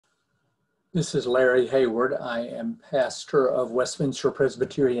This is Larry Hayward. I am pastor of Westminster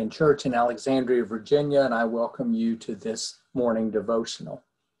Presbyterian Church in Alexandria, Virginia, and I welcome you to this morning devotional.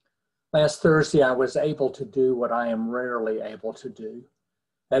 Last Thursday, I was able to do what I am rarely able to do.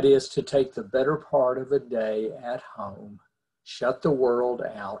 That is to take the better part of a day at home, shut the world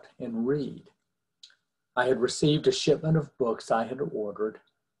out, and read. I had received a shipment of books I had ordered,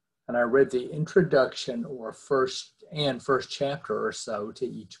 and I read the introduction or first chapter or so to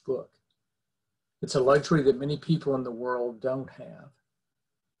each book. It's a luxury that many people in the world don't have,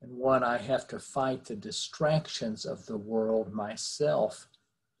 and one I have to fight the distractions of the world myself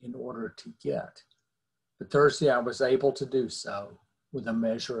in order to get. But Thursday I was able to do so with a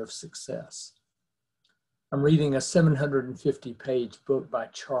measure of success. I'm reading a 750-page book by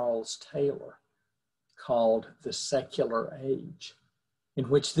Charles Taylor called The Secular Age, in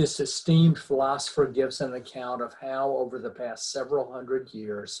which this esteemed philosopher gives an account of how over the past several hundred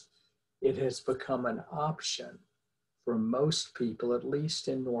years it has become an option for most people, at least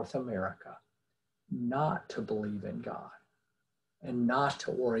in North America, not to believe in God and not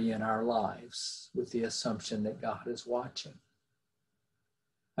to orient our lives with the assumption that God is watching.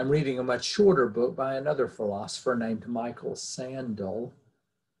 I'm reading a much shorter book by another philosopher named Michael Sandel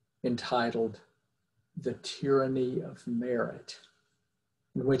entitled The Tyranny of Merit,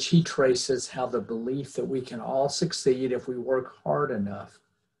 in which he traces how the belief that we can all succeed if we work hard enough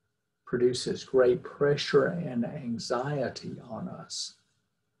produces great pressure and anxiety on us,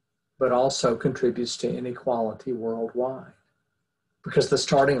 but also contributes to inequality worldwide, because the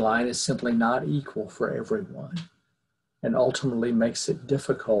starting line is simply not equal for everyone and ultimately makes it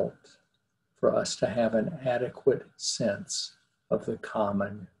difficult for us to have an adequate sense of the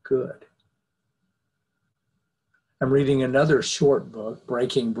common good. I'm reading another short book,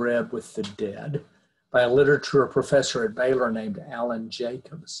 Breaking Bread with the Dead, by a literature professor at Baylor named Alan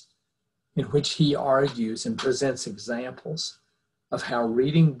Jacobs, in which he argues and presents examples of how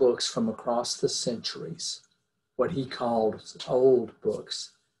reading books from across the centuries, what he calls old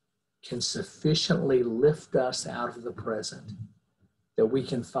books, can sufficiently lift us out of the present, that we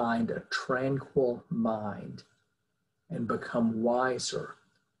can find a tranquil mind and become wiser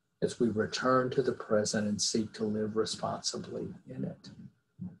as we return to the present and seek to live responsibly in it.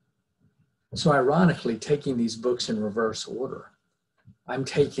 So ironically, taking these books in reverse order, I'm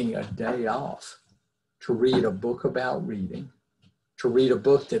taking a day off to read a book about reading, to read a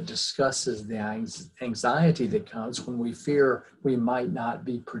book that discusses the anxiety that comes when we fear we might not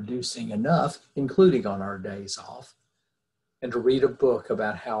be producing enough, including on our days off, and to read a book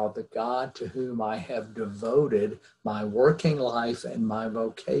about how the God to whom I have devoted my working life and my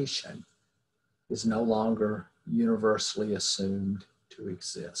vocation is no longer universally assumed to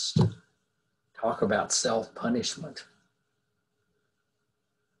exist. Talk about self-punishment.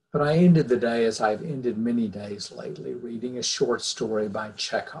 But I ended the day, as I've ended many days lately, reading a short story by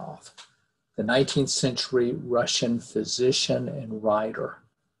Chekhov, the 19th century Russian physician and writer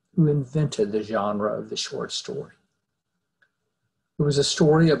who invented the genre of the short story. It was a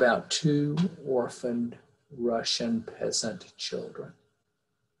story about two orphaned Russian peasant children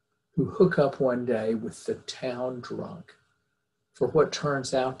who hook up one day with the town drunk for what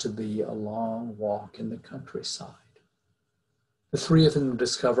turns out to be a long walk in the countryside. The three of them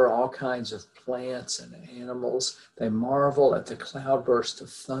discover all kinds of plants and animals. They marvel at the cloudburst of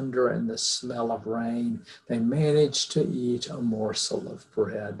thunder and the smell of rain. They manage to eat a morsel of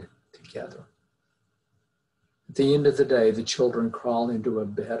bread together. At the end of the day, the children crawl into a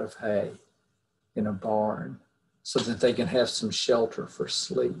bed of hay in a barn so that they can have some shelter for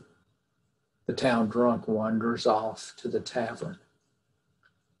sleep. The town drunk wanders off to the tavern.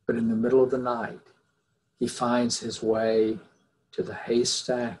 But in the middle of the night, he finds his way to the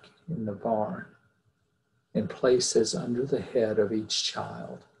haystack in the barn and places under the head of each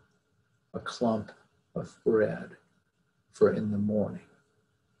child a clump of bread for in the morning.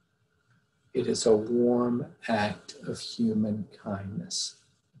 It is a warm act of human kindness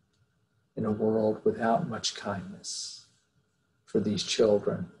in a world without much kindness for these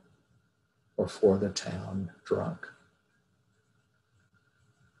children or for the town drunk.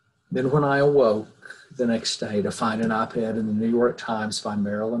 Then when I awoke the next day to find an op-ed in the New York Times by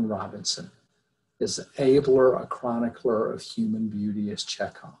Marilyn Robinson, as abler a chronicler of human beauty as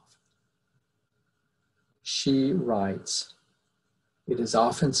Chekhov. She writes, "It is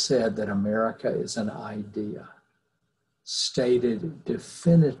often said that America is an idea, stated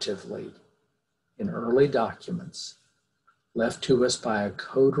definitively in early documents, left to us by a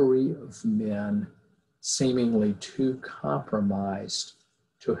coterie of men seemingly too compromised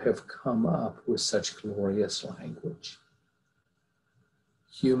to have come up with such glorious language.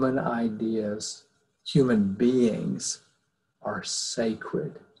 human ideas, human beings are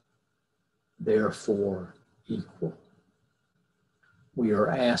sacred, therefore equal. We are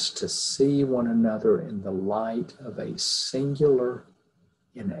asked to see one another in the light of a singular,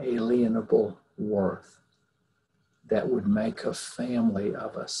 inalienable worth that would make a family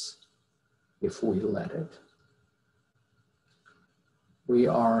of us if we let it. We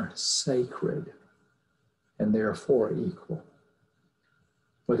are sacred and therefore equal.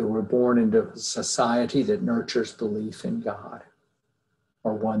 Whether we're born into a society that nurtures belief in God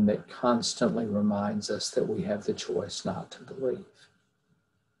or one that constantly reminds us that we have the choice not to believe.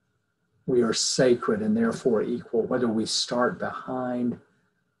 We are sacred and therefore equal, whether we start behind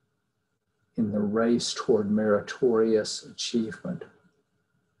in the race toward meritorious achievement,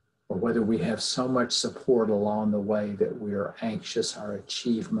 or whether we have so much support along the way that we are anxious our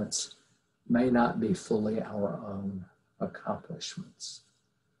achievements may not be fully our own accomplishments.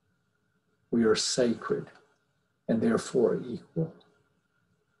 We are sacred and therefore equal,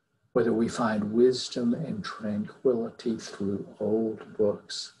 whether we find wisdom and tranquility through old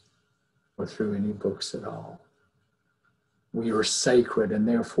books or through any books at all. We are sacred and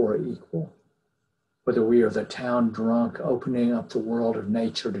therefore equal, whether we are the town drunk opening up the world of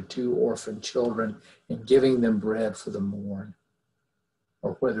nature to 2 orphan children and giving them bread for the morn,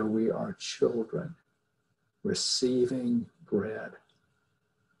 or whether we are children receiving bread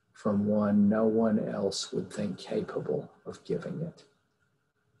from one no one else would think capable of giving it.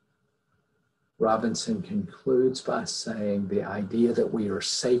 Robinson concludes by saying the idea that we are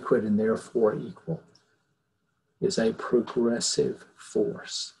sacred and therefore equal is a progressive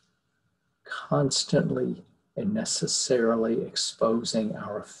force, constantly and necessarily exposing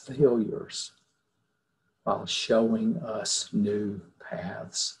our failures while showing us new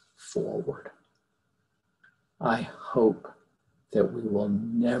paths forward. I hope that we will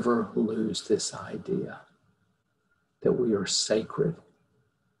never lose this idea that we are sacred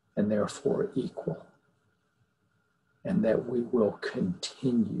and therefore equal, and that we will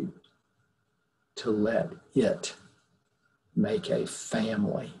continue to let it make a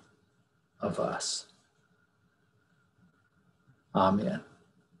family of us. Amen.